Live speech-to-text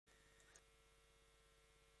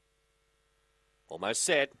Almost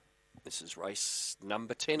set. This is race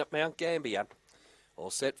number 10 at Mount Gambier. All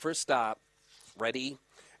set for a start. Ready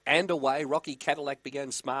and away. Rocky Cadillac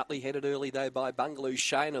began smartly, headed early though by Bungaloo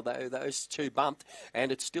Shane, although those two bumped,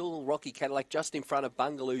 and it's still Rocky Cadillac just in front of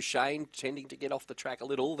Bungaloo Shane, tending to get off the track a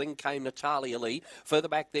little. Then came Natalia Lee. Further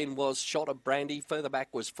back then was Shot of Brandy. Further back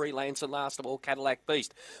was Freelance, and last of all Cadillac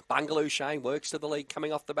Beast. Bungaloo Shane works to the lead,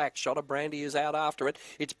 coming off the back. Shot of Brandy is out after it.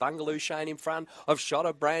 It's Bungaloo Shane in front of Shot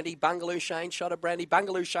of Brandy. Bungaloo Shane, Shot of Brandy.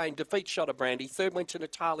 Bungaloo Shane defeats Shot of Brandy. Third went to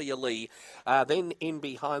Natalia Lee. Then in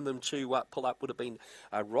behind them to pull up would have been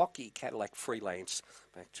Rocky Cadillac Freelance,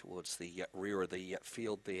 back towards the rear of the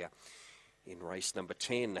field there in race number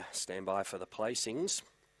 10. Stand by for the placings.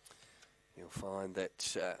 You'll find that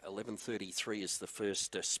 11.33 is the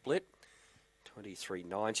first split,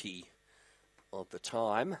 23.90 of the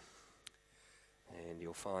time, and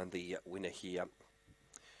you'll find the winner here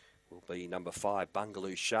will be number 5,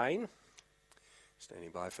 Bungaloo Shane.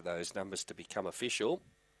 Standing by for those numbers to become official.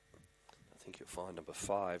 I think you'll find number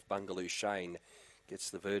 5, Bungaloo Shane, gets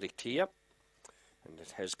the verdict here, and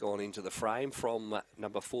it has gone into the frame from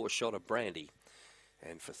number 4, Shot of Brandy.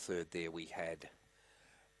 And for third there we had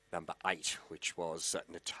number 8, which was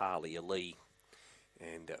Natalia Lee.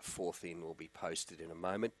 And fourth in will be posted in a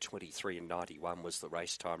moment. 23.91 was the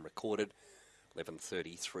race time recorded.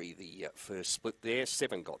 11.33 the first split there.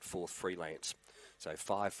 7 got fourth, Freelance. So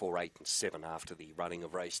 5, 4, 8 and 7 after the running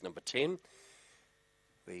of race number 10.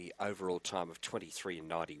 The overall time of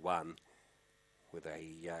 23.91. With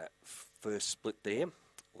a first split there,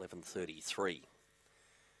 11.33.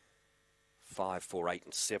 5, 4, 8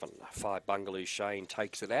 and 7. 5, Bungaloo Shane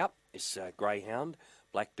takes it out. This Greyhound,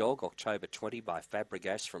 Black Dog, October 20 by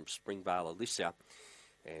Fabregas from Springvale, Alyssa.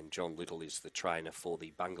 And John Little is the trainer for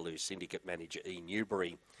the Bungaloo Syndicate manager, E.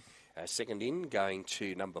 Newbury. Second in, going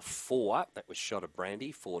to number 4, that was Shot of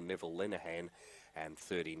Brandy for Neville Lenahan. And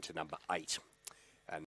third in to number 8,